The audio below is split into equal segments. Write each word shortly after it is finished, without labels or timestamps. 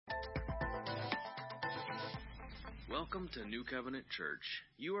Welcome to New Covenant Church.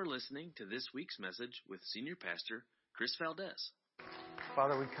 You are listening to this week's message with Senior Pastor Chris Valdez.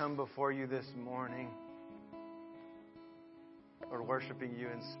 Father, we come before you this morning, Lord, worshiping you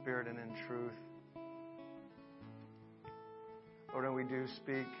in spirit and in truth. Lord, and we do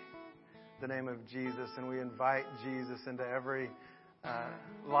speak the name of Jesus, and we invite Jesus into every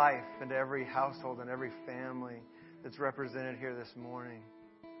life, into every household and every family that's represented here this morning.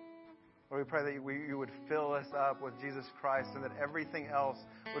 Lord, we pray that you would fill us up with Jesus Christ and that everything else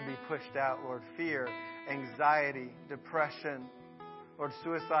would be pushed out, Lord. Fear, anxiety, depression, Lord,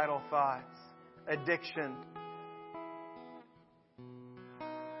 suicidal thoughts, addiction.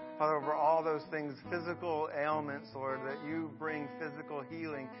 Father, over all those things, physical ailments, Lord, that you bring physical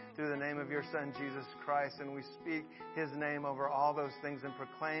healing through the name of your Son, Jesus Christ. And we speak his name over all those things and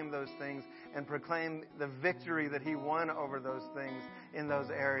proclaim those things and proclaim the victory that he won over those things in those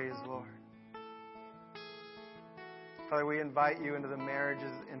areas, Lord. Father, we invite you into the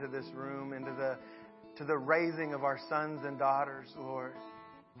marriages, into this room, to the raising of our sons and daughters, Lord.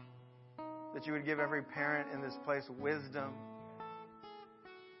 That you would give every parent in this place wisdom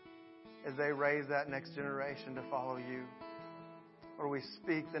as they raise that next generation to follow you. Lord, we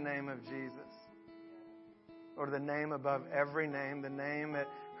speak the name of Jesus. Lord, the name above every name, the name at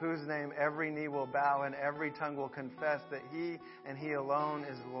whose name every knee will bow and every tongue will confess that he and he alone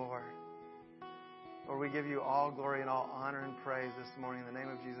is Lord. Lord, we give you all glory and all honor and praise this morning. In the name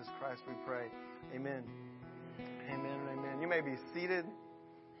of Jesus Christ we pray. Amen. Amen and amen. You may be seated.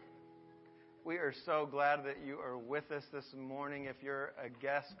 We are so glad that you are with us this morning. If you're a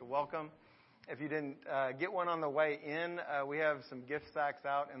guest, welcome. If you didn't get one on the way in, we have some gift sacks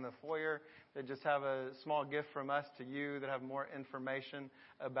out in the foyer that just have a small gift from us to you that have more information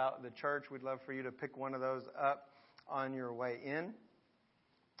about the church. We'd love for you to pick one of those up on your way in.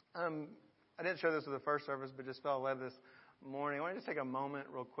 I didn't share this with the first service, but just felt led this morning. I want to just take a moment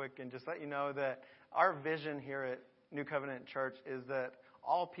real quick and just let you know that our vision here at New Covenant Church is that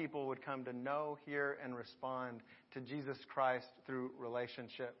all people would come to know, hear, and respond to Jesus Christ through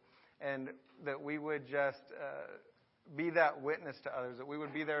relationship. And that we would just be that witness to others, that we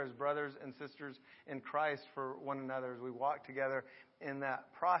would be there as brothers and sisters in Christ for one another as we walk together in that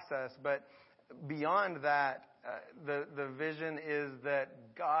process. But beyond that, the vision is that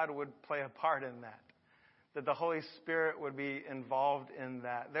God would play a part in that the Holy Spirit would be involved in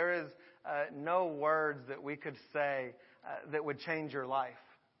that. There is no words that we could say that would change your life.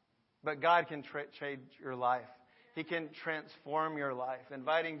 But God can change your life. He can transform your life.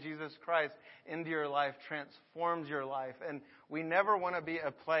 Inviting Jesus Christ into your life transforms your life. And we never want to be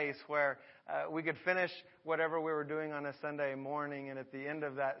a place where we could finish whatever we were doing on a Sunday morning and at the end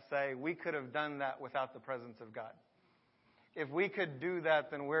of that say, we could have done that without the presence of God. If we could do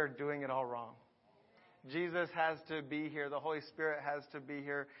that, then we're doing it all wrong. Jesus has to be here. The Holy Spirit has to be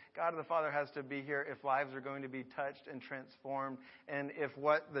here. God the Father has to be here if lives are going to be touched and transformed. And if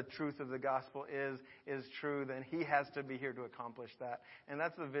what the truth of the gospel is true, then he has to be here to accomplish that. And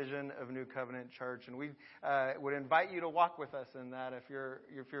that's the vision of New Covenant Church. And we would invite you to walk with us in that if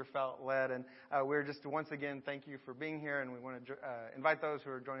you're felt led. And we're just, once again, thank you for being here. And we want to invite those who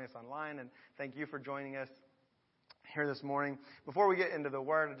are joining us online. And thank you for joining us here this morning. Before we get into the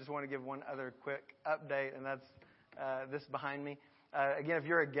Word, I just want to give one other quick update, and that's this behind me. Again, if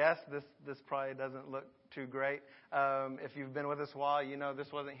you're a guest, this probably doesn't look too great. If you've been with us a while, you know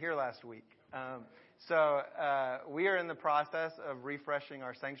this wasn't here last week. So we are in the process of refreshing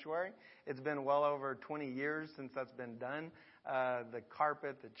our sanctuary. It's been well over 20 years since that's been done. The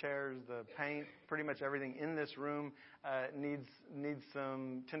carpet, the chairs, the paint, pretty much everything in this room needs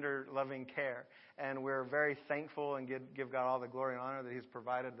some tender, loving care. And we're very thankful and give God all the glory and honor that he's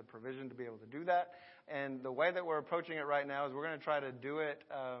provided the provision to be able to do that. And the way that we're approaching it right now is we're going to try to do it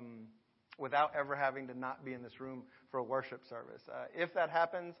without ever having to not be in this room for a worship service. If that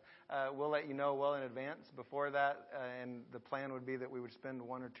happens, we'll let you know well in advance before that. And the plan would be that we would spend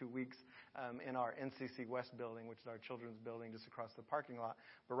 1 or 2 weeks in our NCC West building, which is our children's building just across the parking lot.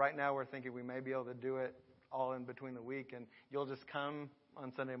 But right now we're thinking we may be able to do it all in between the week, and you'll just come on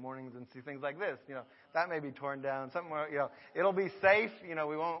Sunday mornings and see things like this. That may be torn down. Something, it'll be safe. We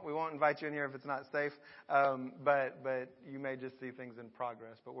won't invite you in here if it's not safe. But you may just see things in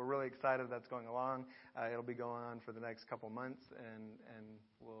progress. But we're really excited that's going along. It'll be going on for the next couple months, and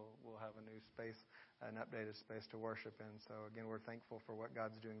we'll have a new space, an updated space to worship in. So again, we're thankful for what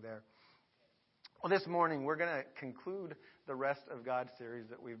God's doing there. Well, this morning, we're going to conclude the Rest of God series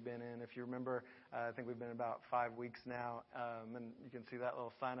that we've been in. If you remember, I think we've been about 5 weeks now, and you can see that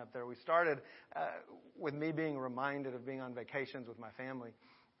little sign up there. We started with me being reminded of being on vacations with my family.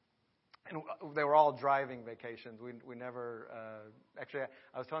 And they were all driving vacations. We never, actually,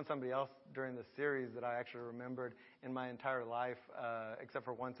 I was telling somebody else during the series that I actually remembered in my entire life, except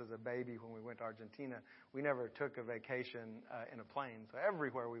for once as a baby when we went to Argentina, we never took a vacation in a plane. So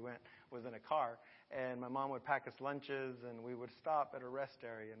everywhere we went was in a car. And my mom would pack us lunches, and we would stop at a rest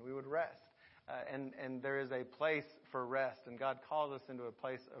area, and we would rest. And there is a place for rest, and God calls us into a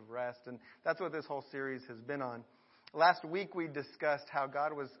place of rest. And that's what this whole series has been on. Last week we discussed how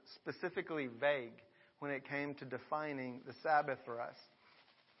God was specifically vague when it came to defining the Sabbath for us.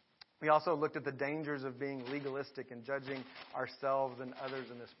 We also looked at the dangers of being legalistic and judging ourselves and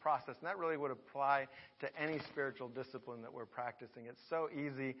others in this process. And that really would apply to any spiritual discipline that we're practicing. It's so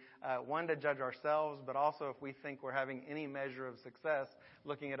easy, one, to judge ourselves, but also if we think we're having any measure of success,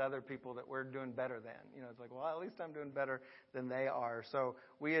 looking at other people that we're doing better than. You know, it's like, well, at least I'm doing better than they are. So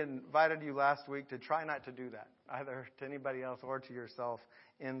we invited you last week to try not to do that, either to anybody else or to yourself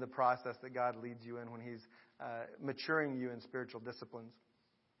in the process that God leads you in when He's maturing you in spiritual disciplines.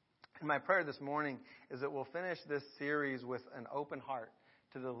 And my prayer this morning is that we'll finish this series with an open heart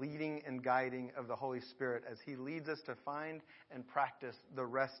to the leading and guiding of the Holy Spirit as He leads us to find and practice the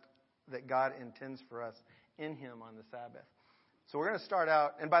rest that God intends for us in Him on the Sabbath. So we're going to start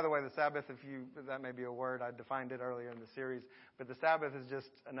out, and by the way, the Sabbath, that may be a word, I defined it earlier in the series, but the Sabbath is just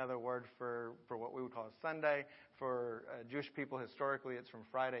another word for what we would call a Sunday. For Jewish people, historically, it's from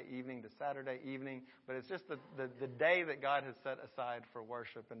Friday evening to Saturday evening, but it's just the day that God has set aside for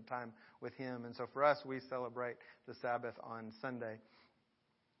worship and time with Him. And so for us, we celebrate the Sabbath on Sunday.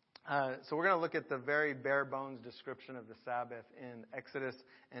 So we're going to look at the very bare bones description of the Sabbath in Exodus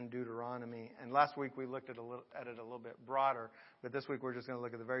and Deuteronomy. And last week we looked at it a little bit broader, but this week we're just going to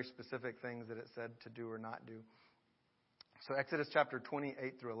look at the very specific things that it said to do or not do. So Exodus chapter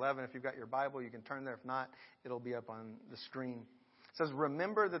 28 through 11, if you've got your Bible, you can turn there. If not, it'll be up on the screen. It says,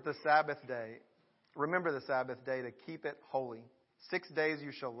 Remember the Sabbath day to keep it holy. 6 days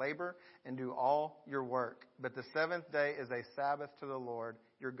you shall labor and do all your work. But the seventh day is a Sabbath to the Lord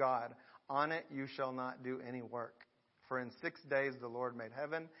your God. On it you shall not do any work. For in 6 days the Lord made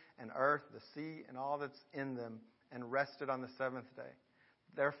heaven and earth, the sea, and all that's in them, and rested on the seventh day.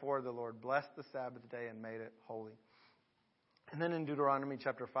 Therefore the Lord blessed the Sabbath day and made it holy. And then in Deuteronomy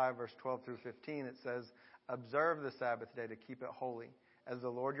chapter 5, verse 12 through 15, it says, Observe the Sabbath day to keep it holy, as the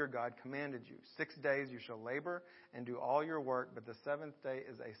Lord your God commanded you. 6 days you shall labor and do all your work, but the seventh day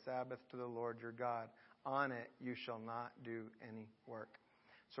is a Sabbath to the Lord your God. On it you shall not do any work.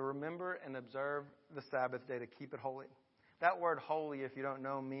 So remember and observe the Sabbath day to keep it holy. That word holy, if you don't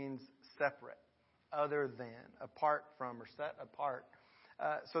know, means separate, other than, apart from, or set apart.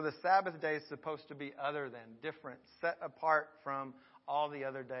 So the Sabbath day is supposed to be other than, different, set apart from all the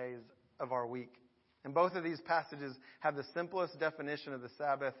other days of our week. And both of these passages have the simplest definition of the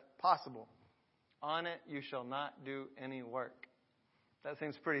Sabbath possible. On it you shall not do any work. That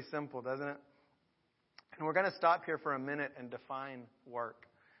seems pretty simple, doesn't it? And we're going to stop here for a minute and define work.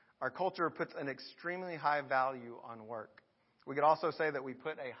 Our culture puts an extremely high value on work. We could also say that we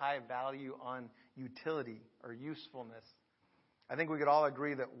put a high value on utility or usefulness. I think we could all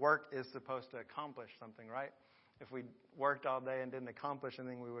agree that work is supposed to accomplish something, right? If we worked all day and didn't accomplish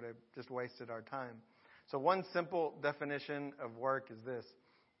anything, we would have just wasted our time. So one simple definition of work is this.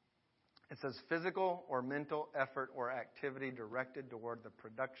 It says physical or mental effort or activity directed toward the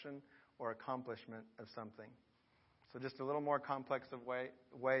production or accomplishment of something. So just a little more complex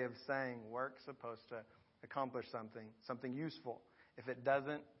way of saying work's supposed to accomplish something useful. If it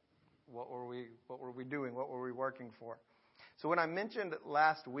doesn't, what were we doing? What were we working for? So when I mentioned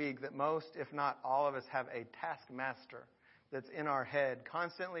last week that most, if not all of us, have a taskmaster that's in our head,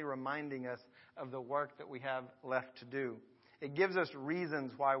 constantly reminding us of the work that we have left to do, it gives us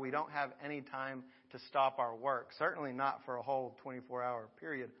reasons why we don't have any time to stop our work, certainly not for a whole 24-hour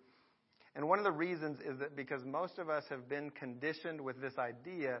period. And one of the reasons is that because most of us have been conditioned with this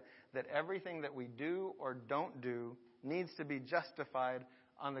idea that everything that we do or don't do needs to be justified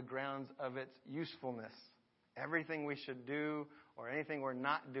on the grounds of its usefulness. Everything we should do or anything we're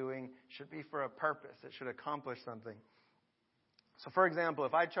not doing should be for a purpose. It should accomplish something. So, for example,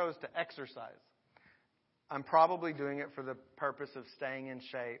 if I chose to exercise, I'm probably doing it for the purpose of staying in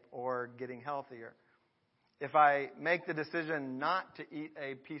shape or getting healthier. If I make the decision not to eat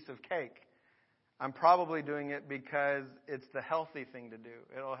a piece of cake, I'm probably doing it because it's the healthy thing to do.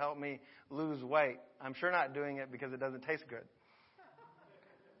 It'll help me lose weight. I'm sure not doing it because it doesn't taste good.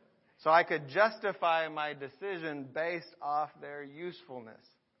 So I could justify my decision based off their usefulness.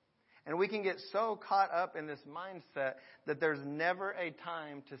 And we can get so caught up in this mindset that there's never a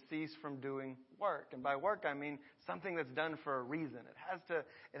time to cease from doing work. And by work, I mean something that's done for a reason.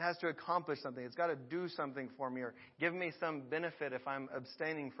 It has to accomplish something. It's got to do something for me or give me some benefit if I'm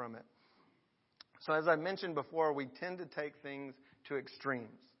abstaining from it. So as I mentioned before, we tend to take things to extremes,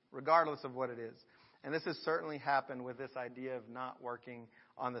 regardless of what it is. And this has certainly happened with this idea of not working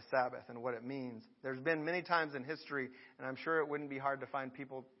on the Sabbath and what it means. There's been many times in history, and I'm sure it wouldn't be hard to find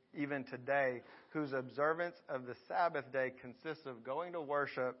people even today, whose observance of the Sabbath day consists of going to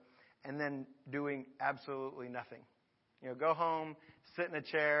worship and then doing absolutely nothing. Go home, sit in a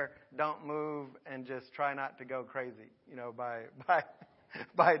chair, don't move, and just try not to go crazy,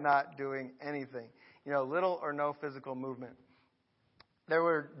 by not doing anything. Little or no physical movement. There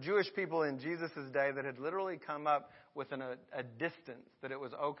were Jewish people in Jesus' day that had literally come up with a distance that it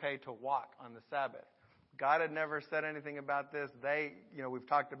was okay to walk on the Sabbath. God had never said anything about this. We've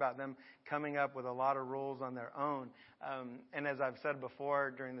talked about them coming up with a lot of rules on their own. And as I've said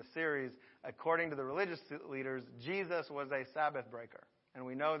before during the series, according to the religious leaders, Jesus was a Sabbath breaker. And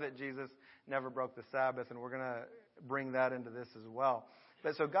we know that Jesus never broke the Sabbath, and we're going to bring that into this as well.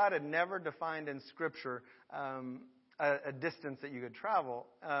 But so God had never defined in Scripture a distance that you could travel.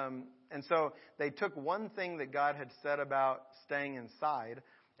 And so they took one thing that God had said about staying inside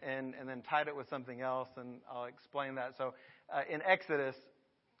and then tied it with something else, and I'll explain that. So in Exodus,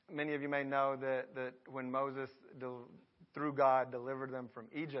 many of you may know that when Moses, through God, delivered them from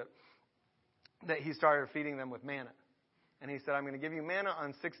Egypt, that he started feeding them with manna. And he said, I'm going to give you manna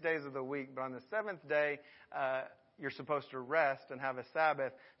on 6 days of the week, but on the seventh day, you're supposed to rest and have a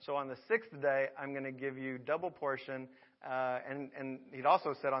Sabbath. So on the sixth day, I'm going to give you double portion. And he'd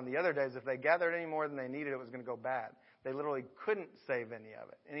also said on the other days, if they gathered any more than they needed, it was going to go bad. They literally couldn't save any of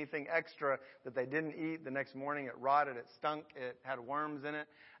it. Anything extra that they didn't eat, the next morning it rotted, it stunk, it had worms in it.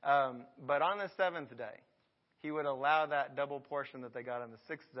 But on the seventh day, he would allow that double portion that they got on the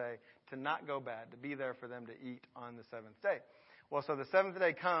sixth day to not go bad, to be there for them to eat on the seventh day. Well, so the seventh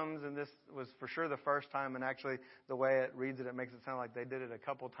day comes, and this was for sure the first time, and actually the way it reads it makes it sound like they did it a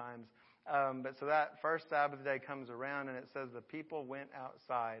couple times. But so that first Sabbath day comes around, and it says the people went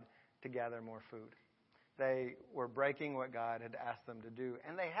outside to gather more food. They were breaking what God had asked them to do.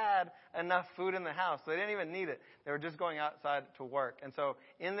 And they had enough food in the house, so they didn't even need it. They were just going outside to work. And so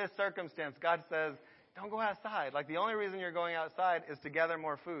in this circumstance, God says, don't go outside. Like, the only reason you're going outside is to gather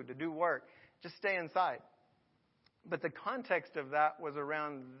more food, to do work. Just stay inside. But the context of that was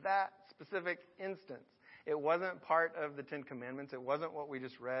around that specific instance. It wasn't part of the Ten Commandments. It wasn't what we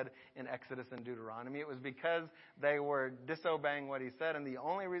just read in Exodus and Deuteronomy. It was because they were disobeying what he said, and the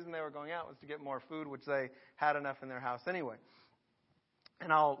only reason they were going out was to get more food, which they had enough in their house anyway.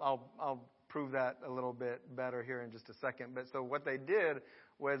 And I'll prove that a little bit better here in just a second. But so what they did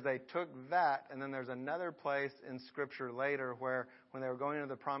was they took that, and then there's another place in Scripture later where when they were going into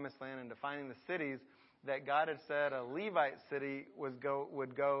the Promised Land and defining the cities, that God had said a Levite city would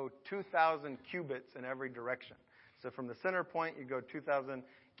go 2,000 cubits in every direction. So from the center point, you go 2,000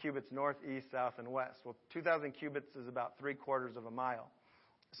 cubits north, east, south, and west. Well, 2,000 cubits is about 3/4 of a mile.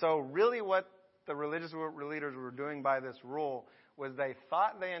 So really what the religious leaders were doing by this rule was they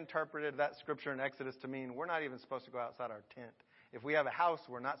thought they interpreted that scripture in Exodus to mean we're not even supposed to go outside our tent. If we have a house,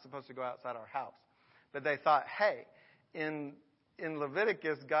 we're not supposed to go outside our house. But they thought, hey, in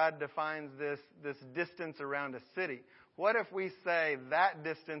Leviticus, God defines this distance around a city. What if we say that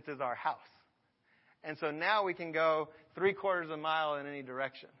distance is our house? And so now we can go 3/4 of a mile in any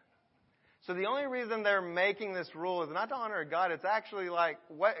direction. So the only reason they're making this rule is not to honor God. It's actually like,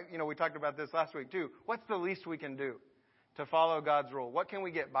 we talked about this last week too. What's the least we can do to follow God's rule? What can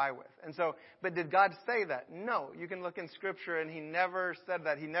we get by with? And so, but did God say that? No. You can look in Scripture, and he never said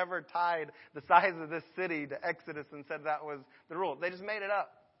that. He never tied the size of this city to Exodus and said that was the rule. They just made it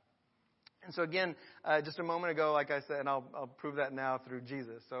up. And so again, just a moment ago, like I said, and I'll prove that now through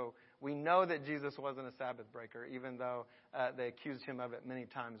Jesus. So we know that Jesus wasn't a Sabbath breaker, even though they accused him of it many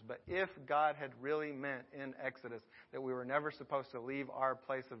times. But if God had really meant in Exodus that we were never supposed to leave our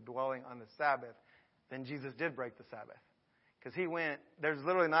place of dwelling on the Sabbath, then Jesus did break the Sabbath. Because there's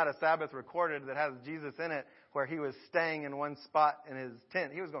literally not a Sabbath recorded that has Jesus in it where he was staying in one spot in his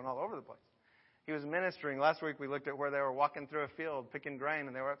tent. He was going all over the place. He was ministering. Last week we looked at where they were walking through a field picking grain,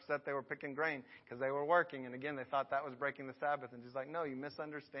 and they were upset they were picking grain because they were working. And again, they thought that was breaking the Sabbath. And he's like, no, you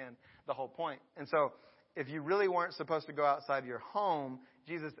misunderstand the whole point. And so if you really weren't supposed to go outside your home,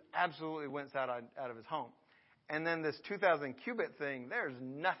 Jesus absolutely went out of his home. And then this 2,000 cubit thing, there's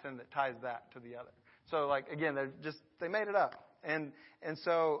nothing that ties that to the other. So, like, again, they made it up. And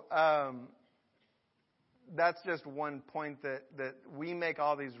so that's just one point that we make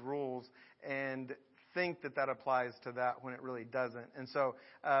all these rules and think that applies to that when it really doesn't. And so,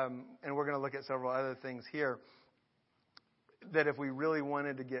 and we're going to look at several other things here that if we really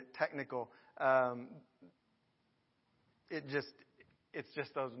wanted to get technical, it's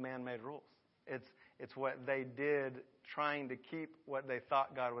just those man-made rules. It's what they did trying to keep what they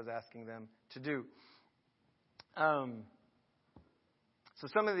thought God was asking them to do. So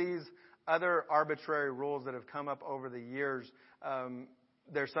some of these other arbitrary rules that have come up over the years,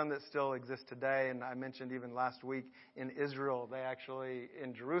 there's some that still exist today. And I mentioned even last week in Israel, they actually,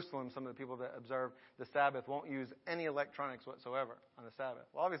 in Jerusalem, some of the people that observe the Sabbath won't use any electronics whatsoever on the Sabbath.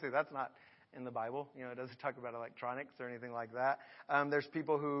 Well, obviously that's not in the Bible. It doesn't talk about electronics or anything like that. There's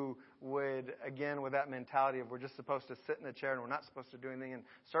people who would, again, with that mentality of we're just supposed to sit in a chair and we're not supposed to do anything and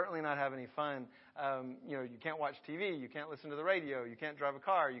certainly not have any fun. You can't watch TV. You can't listen to the radio. You can't drive a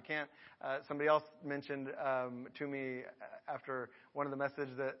car. You can't. Somebody else mentioned to me after one of the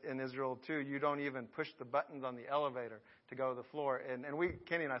messages that in Israel too, you don't even push the buttons on the elevator to go to the floor. And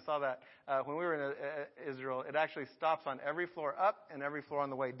Kenny and I saw that when we were in Israel. It actually stops on every floor up and every floor on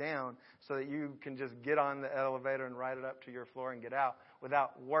the way down so that you can just get on the elevator and ride it up to your floor and get out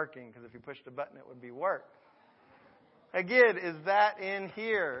without working, because if you pushed a button, it would be work. Again, is that in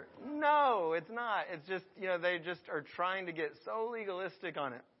here? No, it's not. It's just, they just are trying to get so legalistic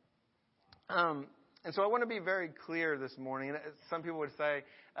on it. And so I want to be very clear this morning. And some people would say,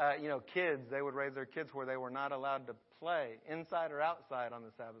 kids, they would raise their kids where they were not allowed to play inside or outside on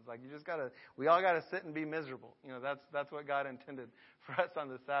the Sabbath. Like we all got to sit and be miserable. That's what God intended for us on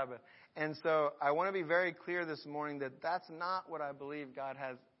the Sabbath. And so I want to be very clear this morning that that's not what I believe God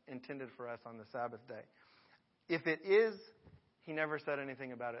has intended for us on the Sabbath day. If it is, He never said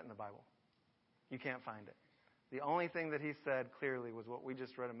anything about it in the Bible. You can't find it. The only thing that He said clearly was what we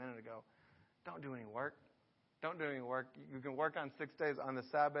just read a minute ago. Don't do any work. Don't do any work. You can work on 6 days on the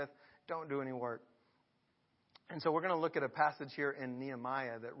Sabbath. Don't do any work. And so we're going to look at a passage here in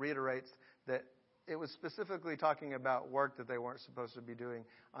Nehemiah that reiterates that it was specifically talking about work that they weren't supposed to be doing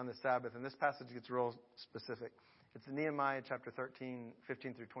on the Sabbath. And this passage gets real specific. It's Nehemiah chapter 13,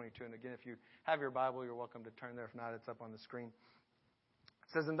 15 through 22. And again, if you have your Bible, you're welcome to turn there. If not, it's up on the screen.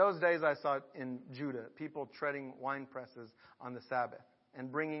 It says, "In those days I saw in Judah people treading wine presses on the Sabbath,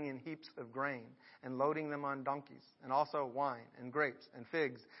 and bringing in heaps of grain, and loading them on donkeys, and also wine, and grapes, and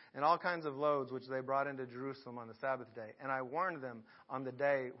figs, and all kinds of loads which they brought into Jerusalem on the Sabbath day. And I warned them on the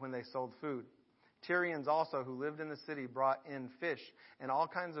day when they sold food. Tyrians also, who lived in the city, brought in fish and all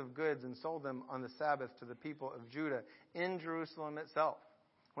kinds of goods, and sold them on the Sabbath to the people of Judah in Jerusalem itself.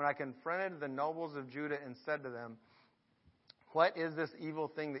 When I confronted the nobles of Judah and said to them, 'What is this evil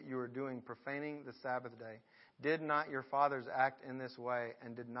thing that you are doing, profaning the Sabbath day? Did not your fathers act in this way,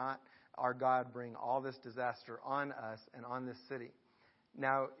 and did not our God bring all this disaster on us and on this city?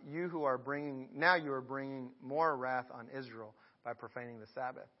 Now you are bringing more wrath on Israel by profaning the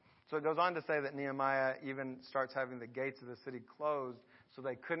Sabbath.'" So it goes on to say that Nehemiah even starts having the gates of the city closed so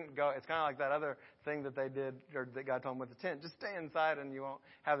they couldn't go. It's kind of like that other thing that they did, or that God told them with the tent. Just stay inside and you won't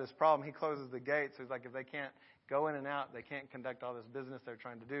have this problem. He closes the gates. So he's like, if they can't go in and out, they can't conduct all this business they're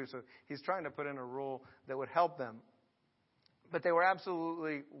trying to do. So he's trying to put in a rule that would help them. But they were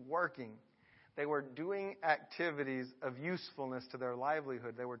absolutely working. They were doing activities of usefulness to their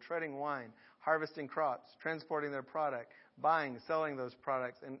livelihood. They were treading wine, harvesting crops, transporting their product, buying, selling those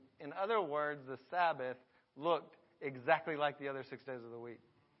products. And in other words, the Sabbath looked exactly like the other 6 days of the week.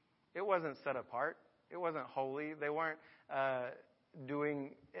 It wasn't set apart. It wasn't holy. They weren't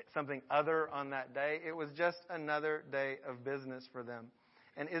doing something other on that day. It was just another day of business for them.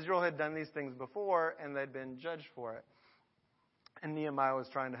 And Israel had done these things before, and they'd been judged for it. And Nehemiah was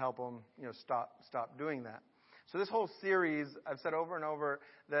trying to help them, stop doing that. So this whole series, I've said over and over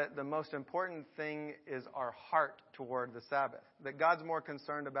that the most important thing is our heart toward the Sabbath. That God's more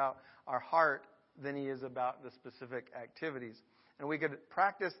concerned about our heart than He is about the specific activities. And we could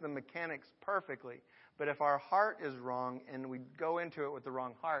practice the mechanics perfectly, but if our heart is wrong and we go into it with the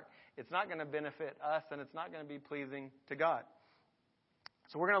wrong heart, it's not going to benefit us and it's not going to be pleasing to God.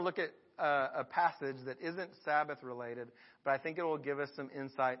 So we're going to look at a passage that isn't Sabbath related, but I think it will give us some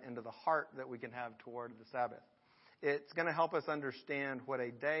insight into the heart that we can have toward the Sabbath. It's going to help us understand what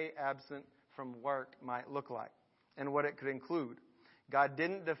a day absent from work might look like and what it could include. God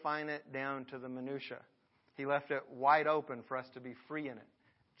didn't define it down to the minutia. He left it wide open for us to be free in it.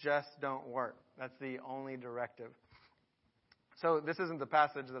 Just don't work. That's the only directive. So this isn't the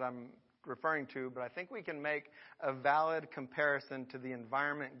passage that I'm referring to, but I think we can make a valid comparison to the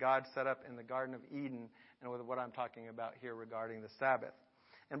environment God set up in the Garden of Eden and with what I'm talking about here regarding the Sabbath.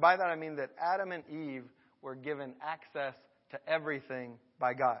 And by that I mean that Adam and Eve were given access to everything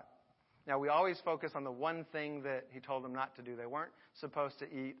by God. Now, we always focus on the one thing that he told them not to do. They weren't supposed to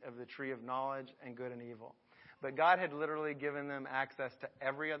eat of the tree of knowledge and good and evil. But God had literally given them access to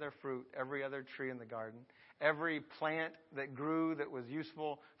every other fruit, every other tree in the garden, every plant that grew that was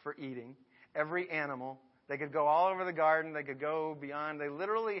useful for eating, every animal. They could go all over the garden. They could go beyond. They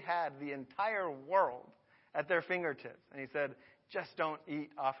literally had the entire world at their fingertips. And he said, just don't eat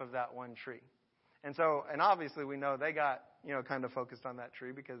off of that one tree. And obviously we know they got, kind of focused on that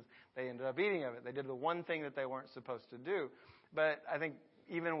tree because they ended up eating of it. They did the one thing that they weren't supposed to do. But I think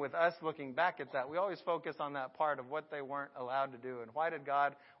even with us looking back at that, we always focus on that part of what they weren't allowed to do. And why did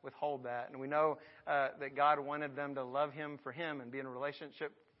God withhold that? And we know that God wanted them to love him for him and be in a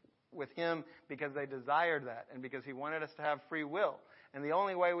relationship with him because they desired that and because he wanted us to have free will. And the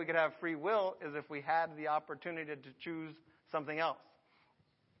only way we could have free will is if we had the opportunity to choose something else.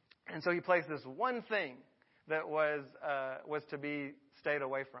 And so he placed this one thing that was to be stayed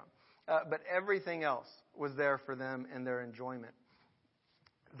away from. But everything else was there for them in their enjoyment.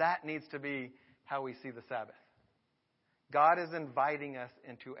 That needs to be how we see the Sabbath. God is inviting us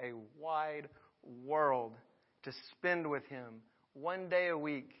into a wide world to spend with him one day a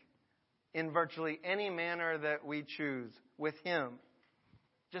week in virtually any manner that we choose with him.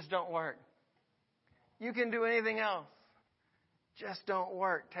 Just don't work. You can do anything else. Just don't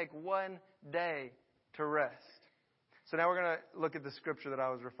work. Take one day to rest. So now we're going to look at the scripture that I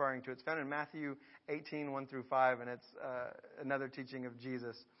was referring to. It's found in Matthew 18, 1 through 5, and it's another teaching of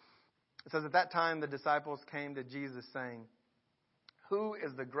Jesus. It says, at that time the disciples came to Jesus saying, who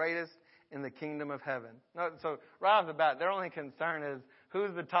is the greatest in the kingdom of heaven? No, so right off the bat, their only concern is,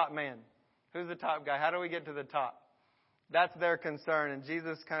 who's the top man? Who's the top guy? How do we get to the top? That's their concern. And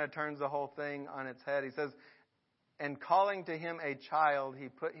Jesus kind of turns the whole thing on its head. He says, and calling to him a child, he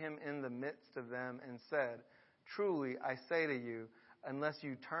put him in the midst of them and said, truly, I say to you, unless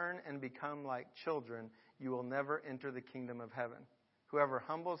you turn and become like children, you will never enter the kingdom of heaven. Whoever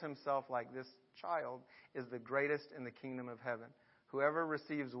humbles himself like this child is the greatest in the kingdom of heaven. Whoever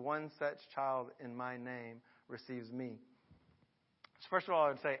receives one such child in my name receives me. So first of all, I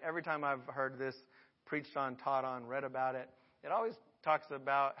would say every time I've heard this preached on, taught on, read about it, it always talks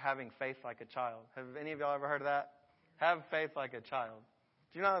about having faith like a child. Have any of y'all ever heard of that? Have faith like a child.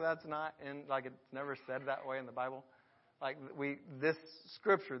 Do you know that's not it's never said that way in the Bible? This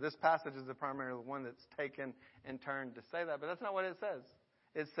scripture, this passage is the primary one that's taken and turned to say that, but that's not what it says.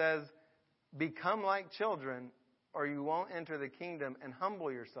 It says, become like children or you won't enter the kingdom, and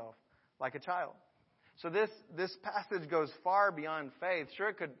humble yourself like a child. So this passage goes far beyond faith. Sure,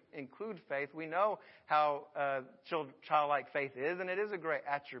 it could include faith. We know how childlike faith is, and it is a great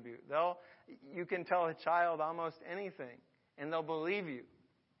attribute. You can tell a child almost anything, and they'll believe you.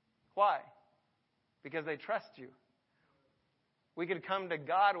 Why? Because they trust you. We could come to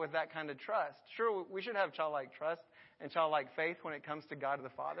God with that kind of trust. Sure, we should have childlike trust and childlike faith when it comes to God the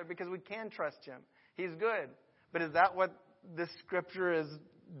Father, because we can trust him. He's good. But is that what this scripture is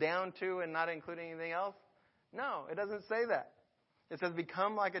down to and not including anything else? No, it doesn't say that. It says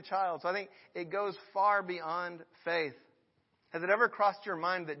become like a child. So I think it goes far beyond faith. Has it ever crossed your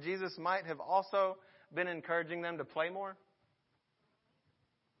mind that Jesus might have also been encouraging them to play more?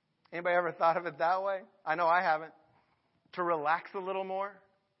 Anybody ever thought of it that way? I know I haven't. To relax a little more?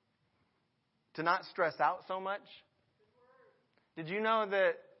 To not stress out so much? Did you know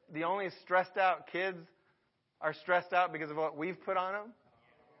that the only stressed out kids are stressed out because of what we've put on them?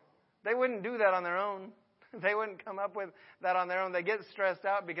 They wouldn't do that on their own. They wouldn't come up with that on their own. They get stressed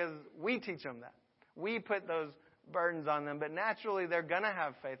out because we teach them that. We put those burdens on them. But naturally, they're going to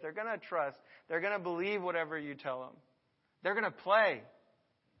have faith. They're going to trust. They're going to believe whatever you tell them. They're going to play.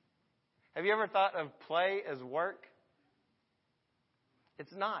 Have you ever thought of play as work?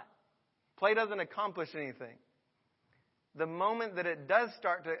 It's not. Play doesn't accomplish anything. The moment that it does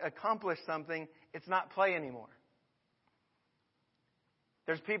start to accomplish something, it's not play anymore.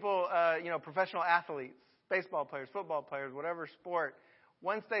 There's people, professional athletes, baseball players, football players, whatever sport.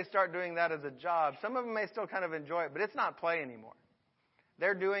 Once they start doing that as a job, some of them may still kind of enjoy it, but it's not play anymore.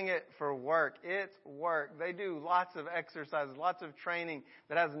 They're doing it for work. It's work. They do lots of exercises, lots of training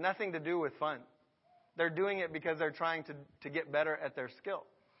that has nothing to do with fun. They're doing it because they're trying to get better at their skill.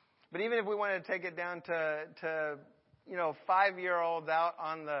 But even if we wanted to take it down to 5-year-olds out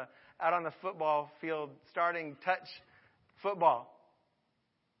on the football field starting touch football,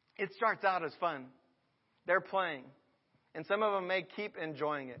 it starts out as fun. They're playing. And some of them may keep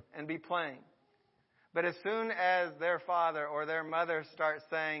enjoying it and be playing. But as soon as their father or their mother starts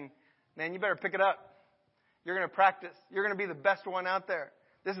saying, man, you better pick it up. You're going to practice. You're going to be the best one out there.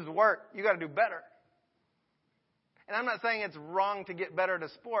 This is work. You got to do better. And I'm not saying it's wrong to get better at a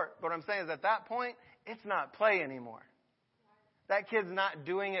sport, but what I'm saying is at that point, it's not play anymore. That kid's not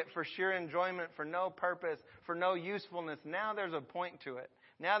doing it for sheer enjoyment, for no purpose, for no usefulness. Now there's a point to it.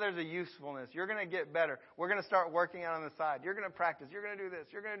 Now there's a usefulness. You're going to get better. We're going to start working out on the side. You're going to practice. You're going to do this.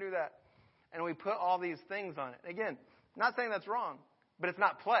 You're going to do that. And we put all these things on it. Again, I'm not saying that's wrong, but it's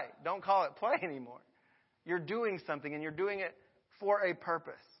not play. Don't call it play anymore. You're doing something, and you're doing it for a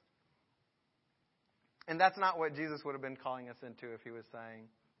purpose. And that's not what Jesus would have been calling us into if he was saying,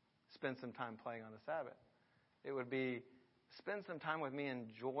 spend some time playing on the Sabbath. It would be, spend some time with me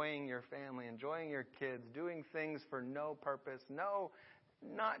enjoying your family, enjoying your kids, doing things for no purpose,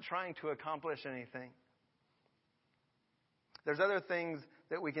 not trying to accomplish anything. There's other things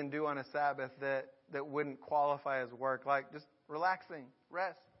that we can do on a Sabbath that wouldn't qualify as work, like just relaxing,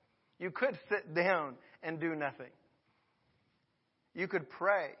 rest. You could sit down and do nothing. You could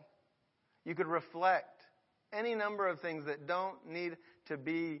pray. You could reflect. Any number of things that don't need to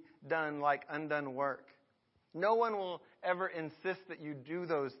be done like undone work. No one will ever insist that you do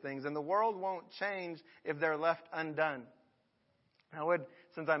those things, and the world won't change if they're left undone.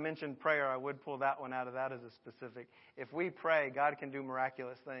 Since I mentioned prayer, I would pull that one out of that as a specific. If we pray, God can do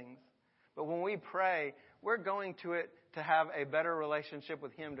miraculous things. But when we pray, we're going to it to have a better relationship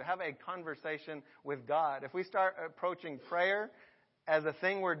with Him, to have a conversation with God. If we start approaching prayer as a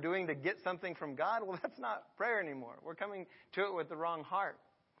thing we're doing to get something from God, well, that's not prayer anymore. We're coming to it with the wrong heart.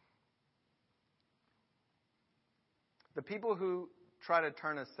 The people who try to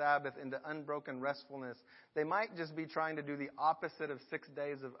turn a Sabbath into unbroken restfulness, they might just be trying to do the opposite of 6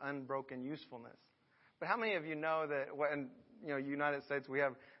 days of unbroken usefulness. But how many of you know that in United States we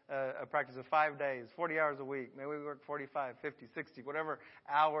have a practice of 5 days, 40 hours a week. Maybe we work 45, 50, 60, whatever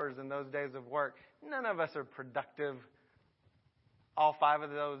hours in those days of work. None of us are productive all 5 of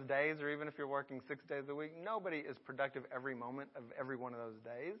those days, or even if you're working 6 days a week, nobody is productive every moment of every one of those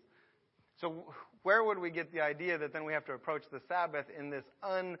days. So where would we get the idea that then we have to approach the Sabbath in this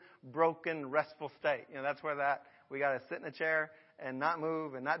unbroken, restful state? That's where we got to sit in a chair and not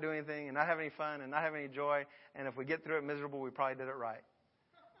move and not do anything and not have any fun and not have any joy. And if we get through it miserable, we probably did it right.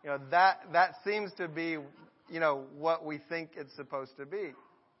 That seems to be, what we think it's supposed to be.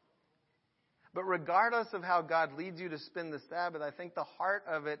 But regardless of how God leads you to spend the Sabbath, I think the heart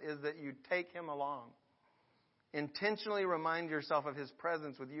of it is that you take Him along. Intentionally remind yourself of His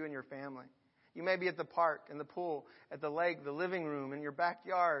presence with you and your family. You may be at the park, in the pool, at the lake, the living room, in your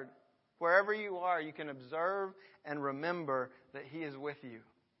backyard. Wherever you are, you can observe and remember that He is with you.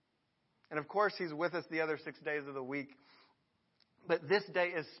 And of course, He's with us the other 6 days of the week. But this day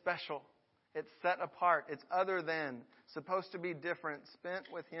is special. It's set apart. It's other than, supposed to be different, spent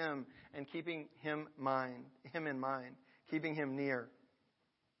with Him and keeping Him in mind, keeping Him near.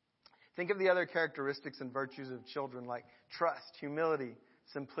 Think of the other characteristics and virtues of children like trust, humility,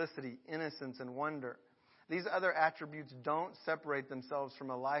 simplicity, innocence, and wonder. These other attributes don't separate themselves from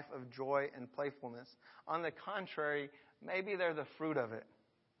a life of joy and playfulness. On the contrary, maybe they're the fruit of it.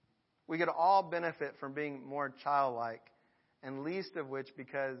 We could all benefit from being more childlike, and least of which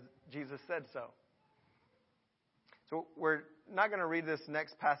because Jesus said so. So we're not going to read this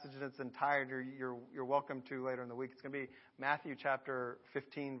next passage in its entirety. You're welcome to later in the week. It's going to be Matthew chapter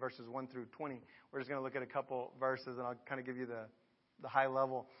 15, verses 1 through 20. We're just going to look at a couple verses, and I'll kind of give you the high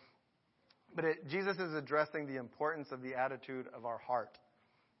level. But Jesus is addressing the importance of the attitude of our heart,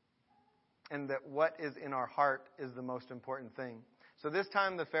 and that what is in our heart is the most important thing. So this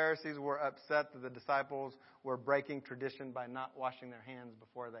time the Pharisees were upset that the disciples were breaking tradition by not washing their hands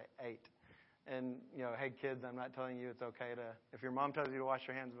before they ate. And, hey kids, I'm not telling you it's okay if your mom tells you to wash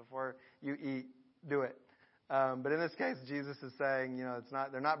your hands before you eat, do it. But in this case, Jesus is saying,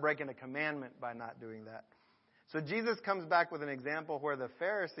 they're not breaking a commandment by not doing that. So Jesus comes back with an example where the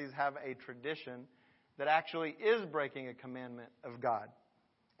Pharisees have a tradition that actually is breaking a commandment of God.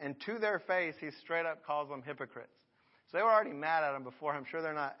 And to their face, He straight up calls them hypocrites. So they were already mad at Him before. I'm sure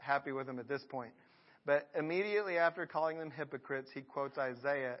they're not happy with Him at this point. But immediately after calling them hypocrites, He quotes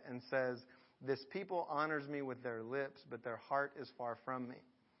Isaiah and says, "This people honors me with their lips, but their heart is far from me.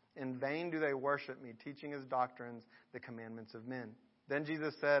 In vain do they worship me, teaching as doctrines the commandments of men." Then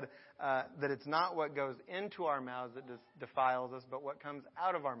Jesus said that it's not what goes into our mouths that defiles us, but what comes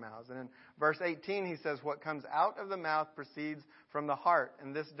out of our mouths. And in verse 18, He says, "What comes out of the mouth proceeds from the heart,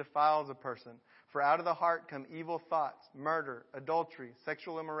 and this defiles a person. For out of the heart come evil thoughts, murder, adultery,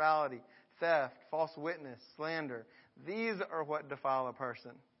 sexual immorality, theft, false witness, slander. These are what defile a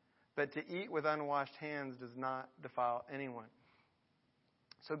person. But to eat with unwashed hands does not defile anyone."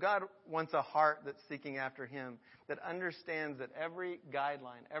 So God wants a heart that's seeking after Him, that understands that every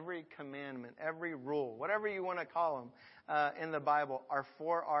guideline, every commandment, every rule, whatever you want to call them in the Bible, are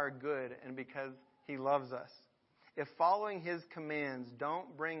for our good and because He loves us. If following His commands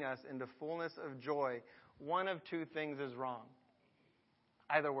don't bring us into fullness of joy, one of two things is wrong.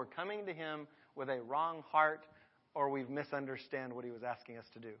 Either we're coming to Him with a wrong heart, or we've misunderstood what He was asking us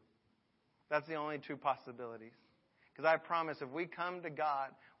to do. That's the only two possibilities. Because I promise, if we come to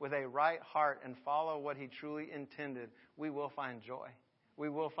God with a right heart and follow what He truly intended, we will find joy. We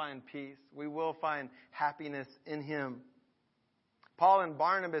will find peace. We will find happiness in Him. Paul and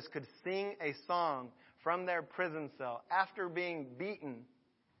Barnabas could sing a song from their prison cell after being beaten.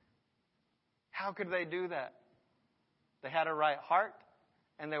 How could they do that? They had a right heart,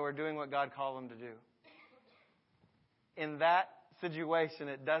 and they were doing what God called them to do. In that situation,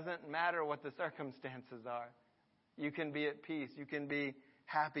 it doesn't matter what the circumstances are. You can be at peace. You can be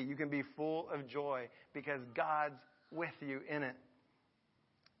happy. You can be full of joy because God's with you in it.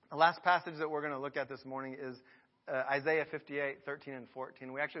 The last passage that we're going to look at this morning is Isaiah 58, 13 and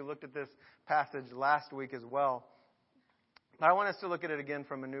 14. We actually looked at this passage last week as well. But I want us to look at it again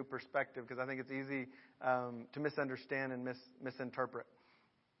from a new perspective because I think it's easy to misunderstand and misinterpret.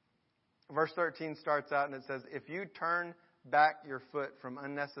 Verse 13 starts out and it says, "If you turn back your foot from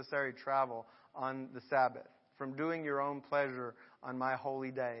unnecessary travel on the Sabbath, from doing your own pleasure on my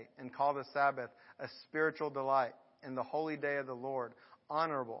holy day, and call the Sabbath a spiritual delight, and the holy day of the Lord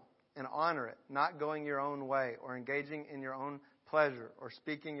honorable, and honor it, not going your own way, or engaging in your own pleasure, or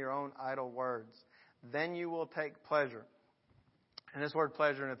speaking your own idle words, then you will take pleasure." And this word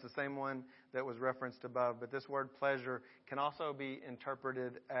pleasure, and it's the same one that was referenced above, but this word pleasure can also be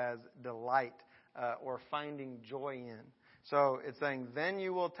interpreted as delight or finding joy in. So it's saying, then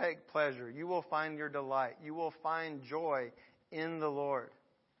you will take pleasure. You will find your delight. You will find joy in the Lord.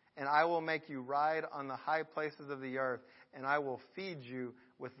 And I will make you ride on the high places of the earth, and I will feed you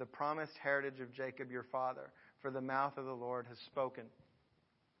with the promised heritage of Jacob your father, for the mouth of the Lord has spoken.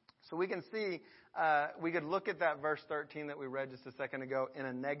 So we can see, we could look at that verse 13 that we read just a second ago in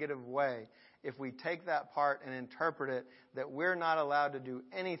a negative way. If we take that part and interpret it, that we're not allowed to do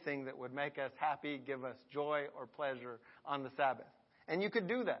anything that would make us happy, give us joy or pleasure on the Sabbath. And you could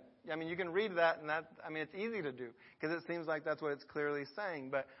do that. I mean, you can read that, and it's easy to do because it seems like that's what it's clearly saying.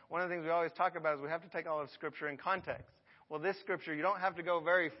 But one of the things we always talk about is we have to take all of Scripture in context. Well, this Scripture, you don't have to go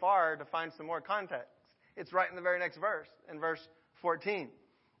very far to find some more context. It's right in the very next verse, in verse 14.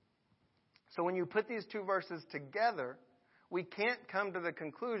 So when you put these two verses together, we can't come to the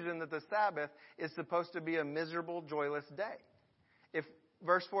conclusion that the Sabbath is supposed to be a miserable, joyless day. If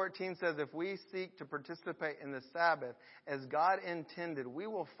verse 14 says, if we seek to participate in the Sabbath as God intended, we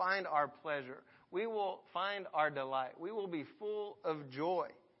will find our pleasure. We will find our delight. We will be full of joy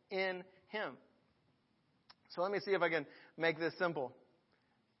in Him. So let me see if I can make this simple.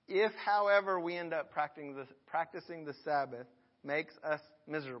 If, however, we end up practicing the Sabbath makes us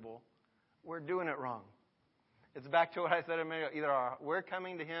miserable, we're doing it wrong. It's back to what I said a minute ago. Either we're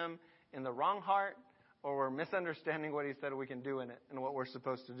coming to Him in the wrong heart, or we're misunderstanding what He said we can do in it and what we're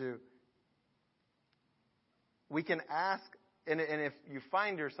supposed to do. We can ask, and if you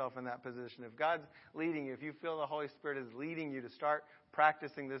find yourself in that position, if God's leading you, if you feel the Holy Spirit is leading you to start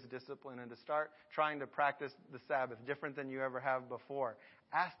practicing this discipline and to start trying to practice the Sabbath different than you ever have before,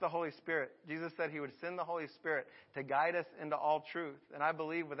 ask the Holy Spirit. Jesus said He would send the Holy Spirit to guide us into all truth. And I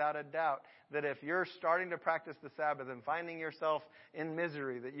believe without a doubt that if you're starting to practice the Sabbath and finding yourself in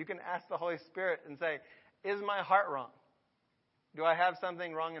misery, that you can ask the Holy Spirit and say, is my heart wrong? Do I have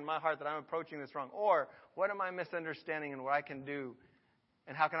something wrong in my heart that I'm approaching this wrong? Or what am I misunderstanding and what I can do?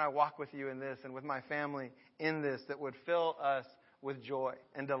 And how can I walk with you in this and with my family in this that would fill us with joy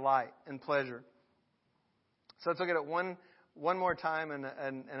and delight and pleasure? So let's look at it one more time in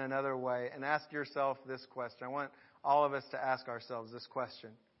another way and ask yourself this question. I want all of us to ask ourselves this question.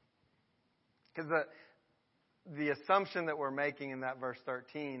 Because the assumption that we're making in that verse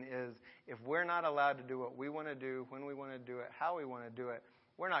 13 is if we're not allowed to do what we want to do, when we want to do it, how we want to do it,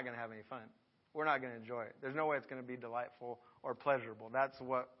 we're not going to have any fun. We're not going to enjoy it. There's no way it's going to be delightful or pleasurable. That's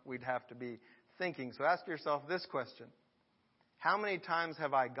what we'd have to be thinking. So ask yourself this question. How many times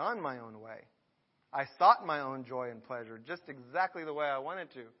have I gone my own way? I sought my own joy and pleasure just exactly the way I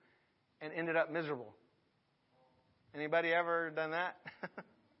wanted to and ended up miserable. Anybody ever done that?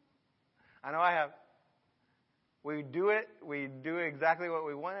 I know I have. We do it. We do exactly what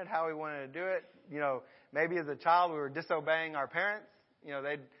we wanted, how we wanted to do it. You know, maybe as a child we were disobeying our parents. You know,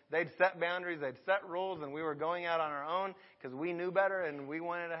 they'd set boundaries, they'd set rules, and we were going out on our own because we knew better and we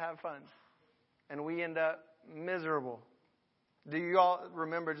wanted to have fun. And we end up miserable. Do you all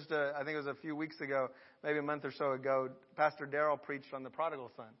remember I think it was a few weeks ago, maybe a month or so ago, Pastor Darrell preached on the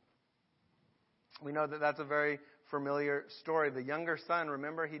prodigal son. We know that that's a very familiar story. The younger son,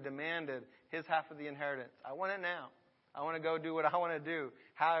 remember, he demanded his half of the inheritance. I want it now. I want to go do what I want to do,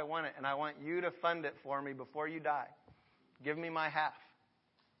 how I want it, and I want you to fund it for me before you die. Give me my half.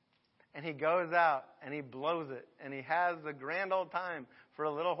 And he goes out and he blows it, and he has the grand old time for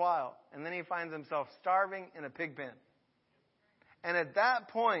a little while, and then he finds himself starving in a pig pen. And at that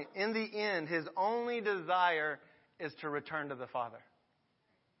point, in the end, his only desire is to return to the Father.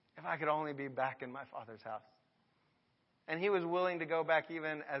 If I could only be back in my Father's house. And he was willing to go back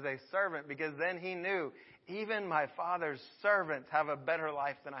even as a servant, because then he knew even my Father's servants have a better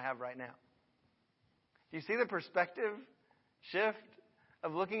life than I have right now. Do you see the perspective shift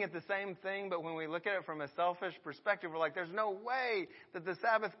of looking at the same thing, but when we look at it from a selfish perspective, we're like, there's no way that the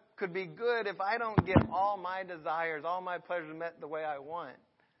Sabbath could be good if I don't get all my desires, all my pleasures met the way I want.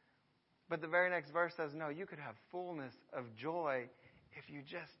 But the very next verse says, no, you could have fullness of joy if you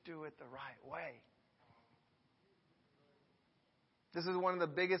just do it the right way. This is one of the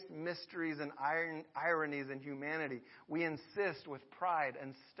biggest mysteries and ironies in humanity. We insist with pride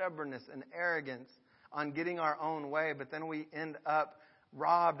and stubbornness and arrogance on getting our own way, but then we end up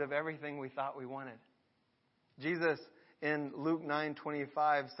robbed of everything we thought we wanted. Jesus in Luke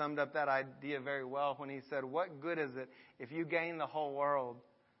 9:25 summed up that idea very well when he said, what good is it if you gain the whole world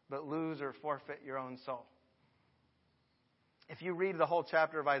but lose or forfeit your own soul? If you read the whole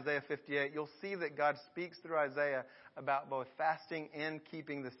chapter of Isaiah 58, you'll see that God speaks through Isaiah about both fasting and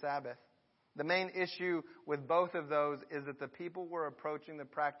keeping the Sabbath. The main issue with both of those is that the people were approaching the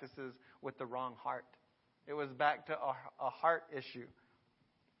practices with the wrong heart. It was back to a heart issue.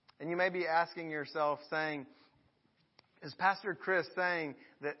 And you may be asking yourself, saying, is Pastor Chris saying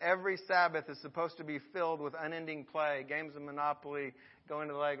that every Sabbath is supposed to be filled with unending play, games of Monopoly, going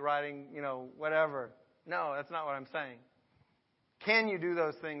to the lake, riding, whatever? No, that's not what I'm saying. Can you do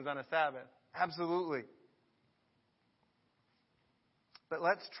those things on a Sabbath? Absolutely. But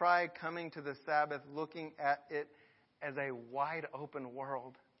let's try coming to the Sabbath looking at it as a wide open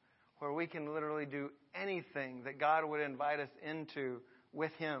world where we can literally do anything that God would invite us into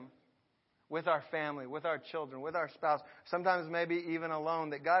with Him, with our family, with our children, with our spouse, sometimes maybe even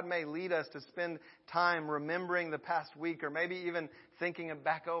alone, that God may lead us to spend time remembering the past week, or maybe even thinking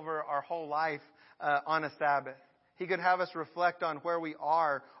back over our whole life on a Sabbath. He could have us reflect on where we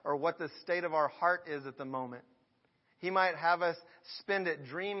are or what the state of our heart is at the moment. He might have us spend it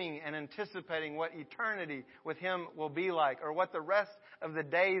dreaming and anticipating what eternity with Him will be like, or what the rest of the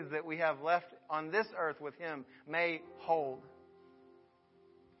days that we have left on this earth with Him may hold.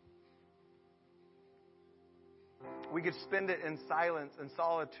 We could spend it in silence and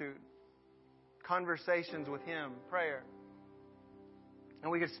solitude, conversations with Him, prayer.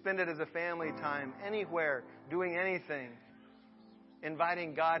 And we could spend it as a family time, anywhere, doing anything,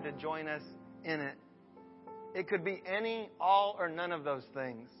 inviting God to join us in it. It could be any, all, or none of those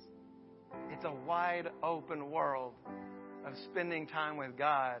things. It's a wide open world of spending time with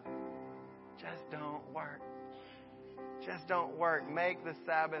God. Just don't work. Just don't work. Make the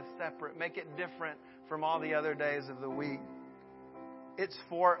Sabbath separate. Make it different from all the other days of the week. It's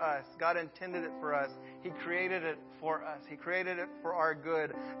for us. God intended it for us. He created it for us. He created it for our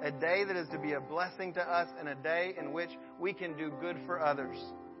good. A day that is to be a blessing to us, and a day in which we can do good for others.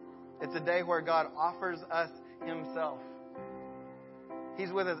 It's a day where God offers us Himself.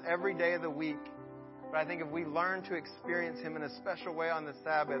 He's with us every day of the week. But I think if we learn to experience Him in a special way on the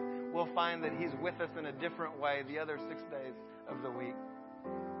Sabbath, we'll find that He's with us in a different way the other 6 days of the week.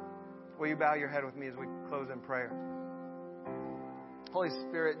 Will you bow your head with me as we close in prayer? Holy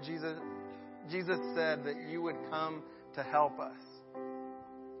Spirit, Jesus said that you would come to help us,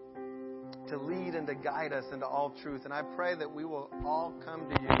 to lead and to guide us into all truth. And I pray that we will all come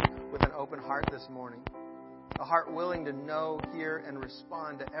to you with an open heart this morning, a heart willing to know, hear, and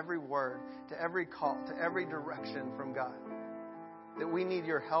respond to every word, to every call, to every direction from God. That we need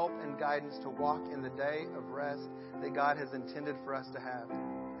your help and guidance to walk in the day of rest that God has intended for us to have,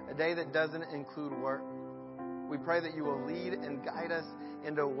 a day that doesn't include work. We pray that you will lead and guide us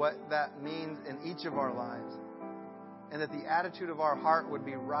into what that means in each of our lives, and that the attitude of our heart would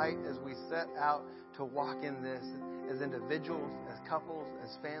be right as we set out to walk in this as individuals, as couples,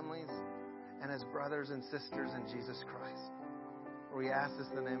 as families, and as brothers and sisters in Jesus Christ. We ask this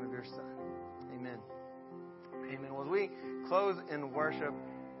in the name of your Son. Amen. Amen. Well, as we close in worship,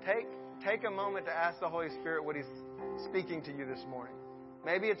 take a moment to ask the Holy Spirit what He's speaking to you this morning.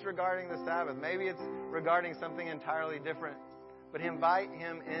 Maybe it's regarding the Sabbath. Maybe it's regarding something entirely different. But invite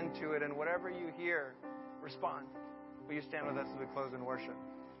Him into it, and whatever you hear, respond. Will you stand with us as we close in worship?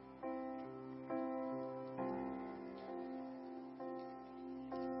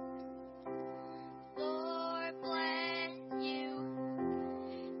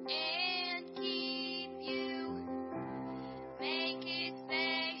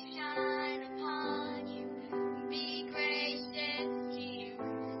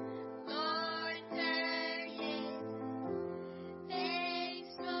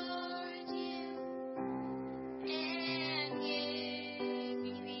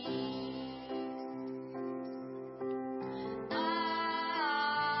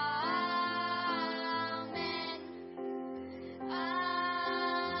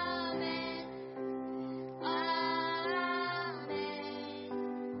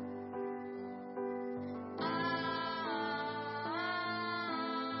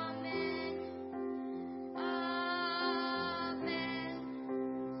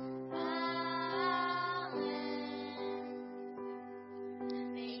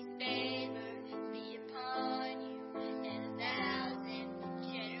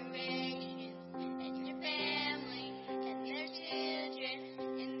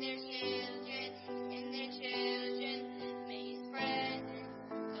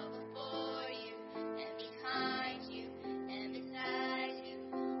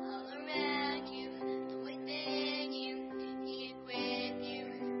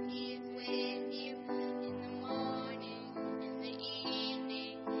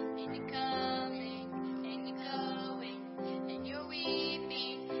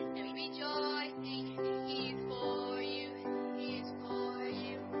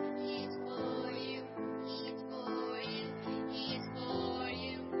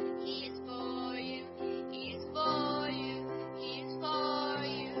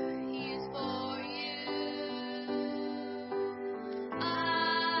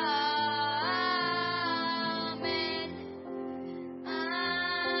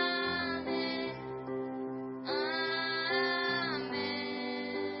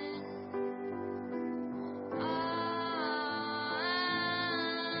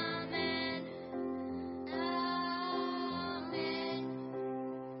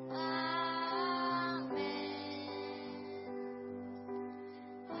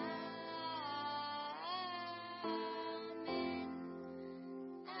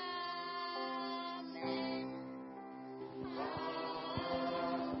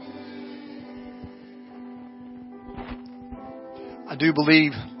 I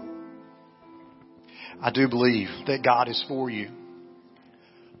do believe that God is for you.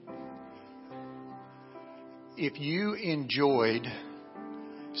 If you enjoyed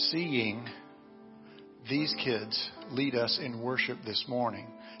seeing these kids lead us in worship this morning,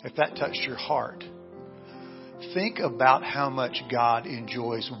 if that touched your heart, think about how much God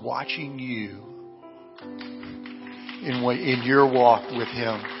enjoys watching you in your walk with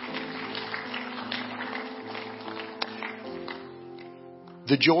Him.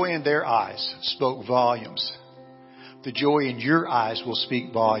 The joy in their eyes spoke volumes. The joy in your eyes will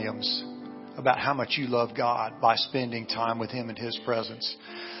speak volumes about how much you love God by spending time with Him in His presence.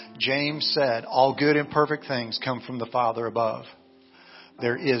 James said, all good and perfect things come from the Father above.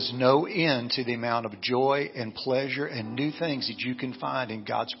 There is no end to the amount of joy and pleasure and new things that you can find in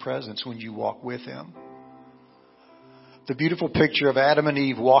God's presence when you walk with Him. The beautiful picture of Adam and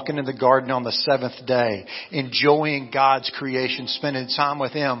Eve walking in the garden on the seventh day, enjoying God's creation, spending time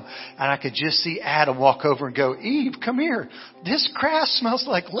with Him. And I could just see Adam walk over and go, Eve, come here. This grass smells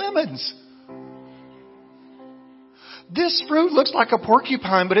like lemons. This fruit looks like a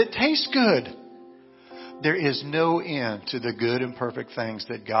porcupine, but it tastes good. There is no end to the good and perfect things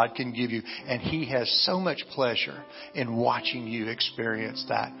that God can give you. And He has so much pleasure in watching you experience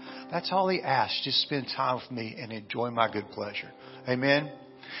that. That's all He asks. Just spend time with me and enjoy my good pleasure. Amen.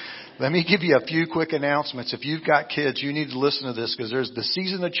 Let me give you a few quick announcements. If you've got kids, you need to listen to this because the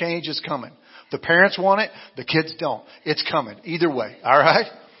season of change is coming. The parents want it. The kids don't. It's coming. Either way. All right.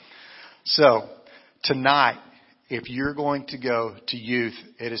 So tonight, if you're going to go to youth,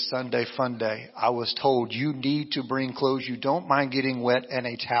 it is Sunday Fun Day. I was told you need to bring clothes you don't mind getting wet and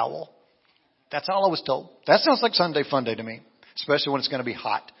a towel. That's all I was told. That sounds like Sunday Fun Day to me, especially when it's going to be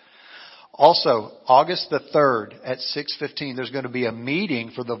hot. Also, August the 3rd at 6:15, there's going to be a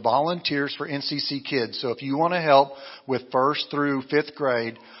meeting for the volunteers for NCC Kids. So if you want to help with 1st through 5th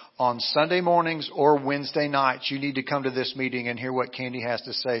grade on Sunday mornings or Wednesday nights, you need to come to this meeting and hear what Candy has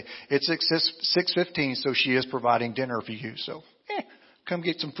to say. It's at 6:15, so she is providing dinner for you. So come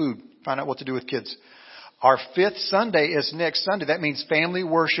get some food. Find out what to do with kids. Our 5th Sunday is next Sunday. That means Family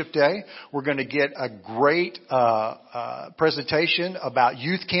Worship Day. We're going to get a great presentation about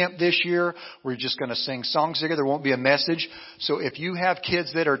youth camp this year. We're just going to sing songs together. There won't be a message. So if you have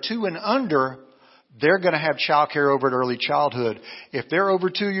kids that are 2 and under, they're going to have childcare over at Early Childhood. If they're over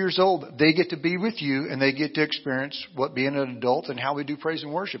 2 years old, they get to be with you and they get to experience what being an adult and how we do praise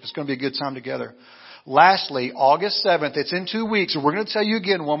and worship. It's going to be a good time together. Lastly, August 7th, it's in 2 weeks, and we're going to tell you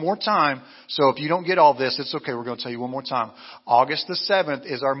again one more time. So if you don't get all this, it's okay. We're going to tell you one more time. August the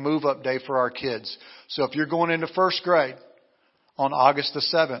 7th is our move-up day for our kids. So if you're going into 1st grade on August the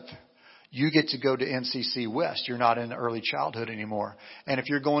 7th, you get to go to NCC West. You're not in Early Childhood anymore. And if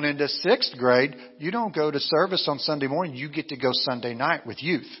you're going into 6th grade, you don't go to service on Sunday morning. You get to go Sunday night with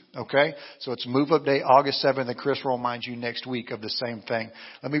youth. Okay? So it's Move Up Day, August 7th, and Chris will remind you next week of the same thing.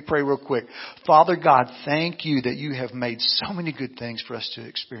 Let me pray real quick. Father God, thank you that you have made so many good things for us to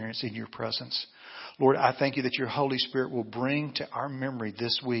experience in your presence. Lord, I thank you that your Holy Spirit will bring to our memory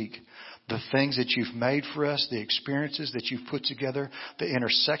this week the things that you've made for us, the experiences that you've put together, the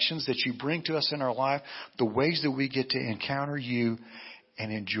intersections that you bring to us in our life, the ways that we get to encounter you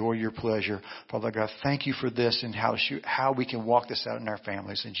and enjoy your pleasure. Father God, thank you for this and how we can walk this out in our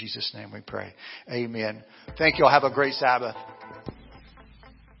families. In Jesus' name we pray. Amen. Thank you all. Have a great Sabbath.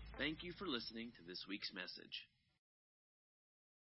 Thank you for listening to this week's message.